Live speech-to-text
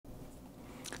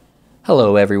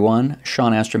Hello everyone,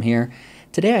 Sean Astrom here.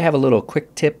 Today I have a little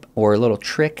quick tip or a little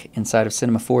trick inside of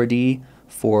Cinema 4D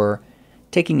for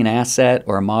taking an asset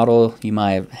or a model you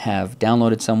might have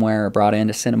downloaded somewhere or brought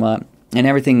into Cinema, and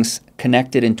everything's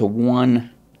connected into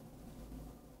one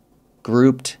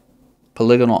grouped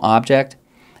polygonal object,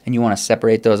 and you want to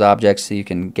separate those objects so you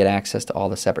can get access to all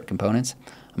the separate components.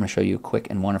 I'm going to show you a quick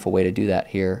and wonderful way to do that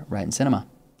here right in Cinema.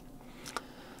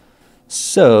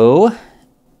 So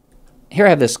here I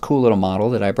have this cool little model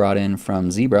that I brought in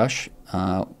from ZBrush,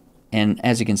 and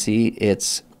as you can see,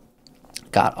 it's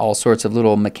got all sorts of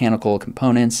little mechanical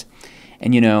components,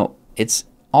 and it's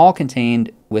all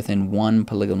contained within one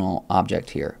polygonal object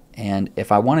here. And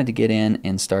if I wanted to get in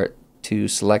and start to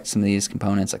select some of these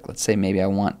components, like let's say maybe I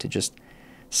want to just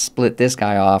split this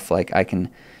guy off, like I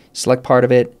can select part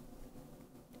of it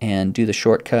and do the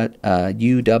shortcut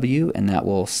UW, and that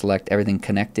will select everything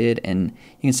connected, and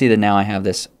you can see that now I have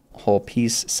this whole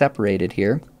piece separated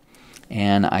here,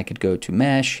 and I could go to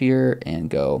mesh here and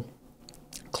go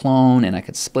clone, and I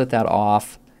could split that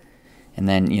off, and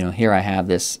then here I have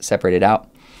this separated out.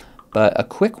 But a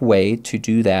quick way to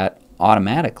do that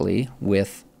automatically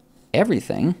with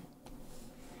everything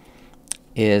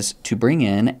is to bring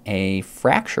in a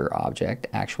fracture object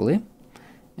actually,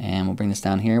 and we'll bring this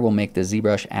down here. We'll make the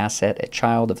ZBrush asset a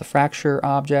child of the fracture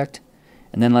object,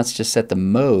 and then let's just set the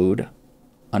mode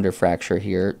under fracture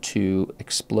here to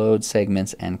explode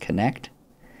segments and connect.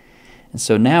 And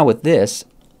so now with this,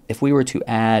 if we were to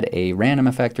add a random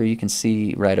effector, you can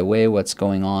see right away what's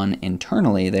going on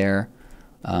internally there.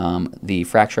 The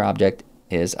fracture object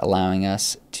is allowing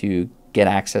us to get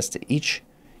access to each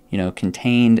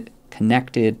contained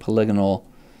connected polygonal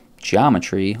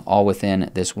geometry all within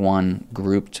this one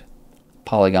grouped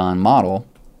polygon model.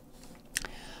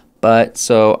 But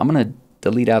so I'm going to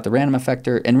delete out the random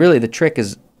effector, and really the trick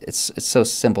is it's so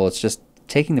simple. It's just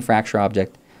taking the fracture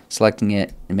object, selecting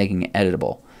it, and making it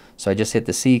editable. So I just hit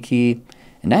the C key,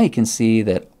 and now you can see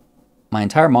that my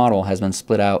entire model has been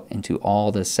split out into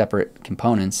all the separate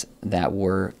components that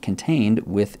were contained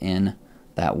within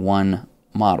that one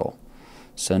model.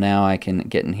 So now I can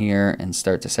get in here and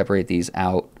start to separate these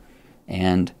out,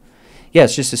 and yeah,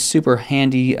 it's just a super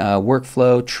handy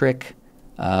workflow trick.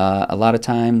 A lot of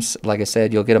times, like I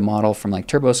said, you'll get a model from like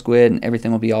TurboSquid and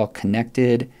everything will be all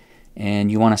connected,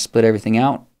 and you want to split everything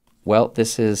out. Well,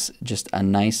 this is just a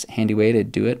nice handy way to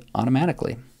do it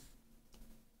automatically.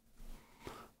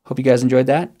 Hope you guys enjoyed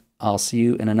that. I'll see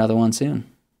you in another one soon.